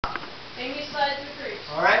Amy slide through crease.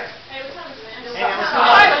 All right? Hey, what time is it, man?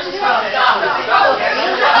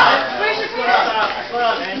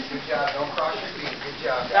 Stop. Good job. Don't cross your feet. Good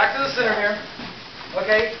job. Back to the center here.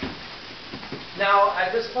 Okay. Now,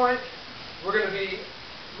 at this point,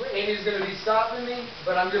 Amy's going to be stopping me,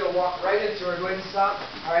 but I'm going to walk right into her. Go ahead and stop.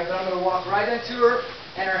 All right, but I'm going to walk right into her,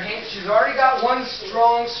 and her hand, she's already got one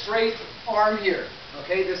strong, straight arm here.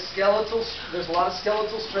 Okay, there's a lot of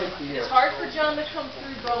skeletal strength here. It's hard for John to come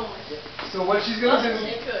through bone. So what she's going to do,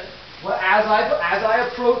 He could. well, as I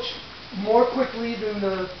approach more quickly than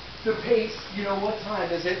the pace, you know, what time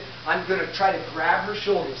is it? I'm going to try to grab her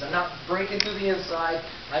shoulders. I'm not breaking through the inside.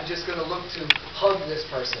 I'm just going to look to hug this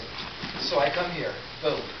person. So I come here.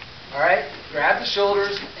 Boom. All right? Grab the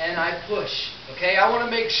shoulders and I push. Okay? I want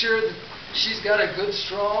to make sure that she's got a good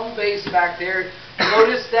strong base back there.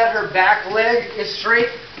 Notice that her back leg is straight.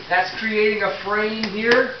 That's creating a frame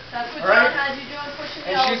here. That's what All right? John had you doing, pushing the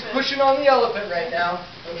And elephant. she's pushing on the elephant right now.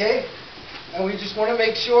 Okay? And we just want to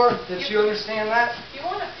make sure that you understand that. You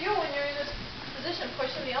want to feel when you're in this position,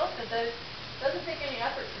 pushing the elephant, that it doesn't take any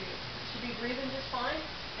effort for you. You should be breathing just fine,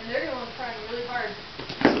 and they're going to be trying really hard,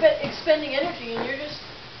 expending energy, and you're just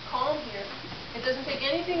calm here. It doesn't take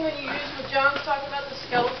anything when you use what John's talking about, the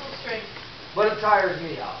skeletal strength. But it tires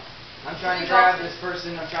me out. I'm trying to grab this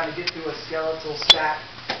person. I'm trying to get through a skeletal stack,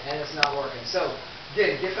 and it's not working. So,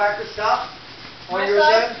 again, get back to stop on your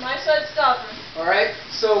side. My side stopper. All right.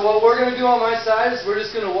 So what we're going to do on my side is we're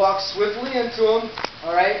just going to walk swiftly into them.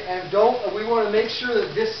 All right. And we want to make sure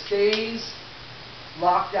that this stays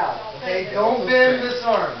locked out. Okay. Don't bend this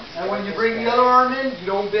arm. And when you bring the other arm in, you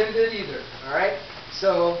don't bend it either. All right.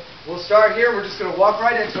 So we'll start here. We're just going to walk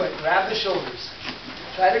right into it. Grab the shoulders.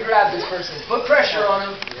 Try to grab this person. Put pressure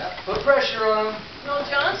on him. Put pressure on him. No,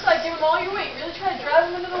 John's side, give him all your weight. Really try to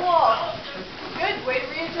drive him into the wall. Good. Way to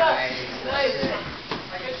readjust. Nice.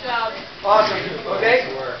 Good job. Awesome.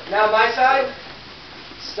 Okay. Now my side.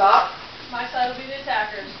 Stop. My side will be the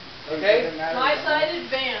attackers. Okay. My side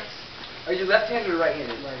advance. Are you left-handed or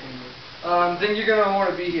right-handed? Right-handed. Then you're going to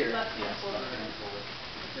want to be here. Left hand forward.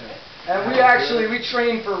 And we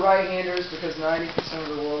train for right-handers because 90%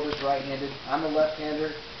 of the world is right-handed. I'm a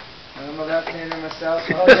left-hander. I'm a left-hander myself.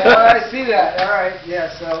 Oh, yeah, I see that. All right. Yeah,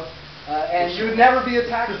 so, and you would never be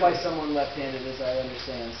attacked by someone left-handed, as I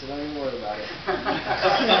understand, so don't even worry about it.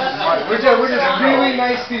 We're just really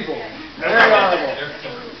nice people. Very honorable.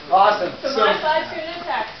 Awesome. So my side's going to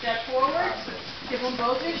attack. Step forward. Give them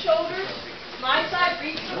both your shoulders. My side,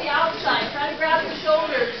 reach from the outside. Try to grab the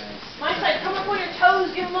shoulders. My side, come up on your toes.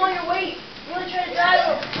 Give them all your weight. Really try to drive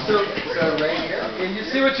them. So right here. And you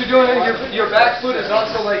see what you're doing? Your back foot is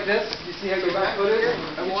also like this. You see how your back foot is?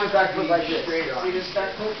 I want your back foot like this. See this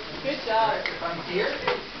back foot? Good job. If I'm here,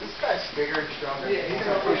 this guy's bigger and stronger. Yeah, he's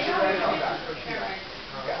going to push you right on back.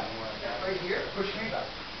 Right here, push me back.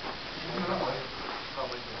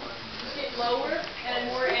 Just get lower and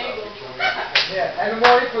more angled. Yeah, and the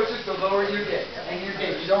more he pushes, the lower you get. And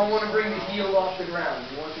you don't want to bring the heel off the ground.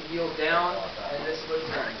 You want the heel down and this foot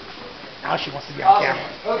down. Now she wants to be on Awesome.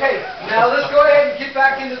 camera. Okay, now let's go ahead and get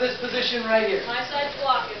back into this position right here. My side's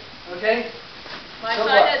blocking. Okay? My So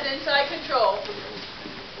side what? has inside control.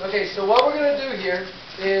 Okay, so what we're going to do here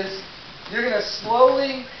is you're going to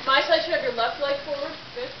slowly, My side should have your left leg forward.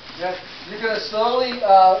 Good. you're going to slowly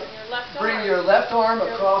And your left arm. bring your left arm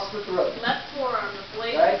across the throat. Left forearm. The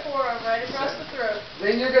blade Right. of the forearm right across the throat.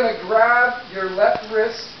 Then you're going to grab your left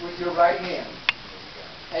wrist with your right hand.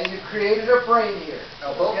 And you've created a frame here.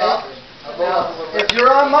 Elbow Okay? up. Elbow up a little If bit.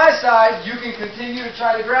 you're on my side, you can continue to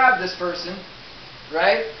try to grab this person,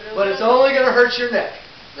 right? But it's only going to hurt your neck,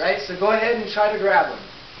 right? So go ahead and try to grab him.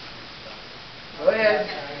 Go ahead.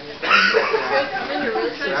 Good. Come in. You're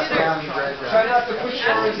really trying to do that. Try not to push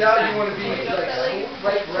your arms out. You want to be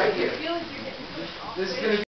like right here. Feel like you're getting pushed off. This is going to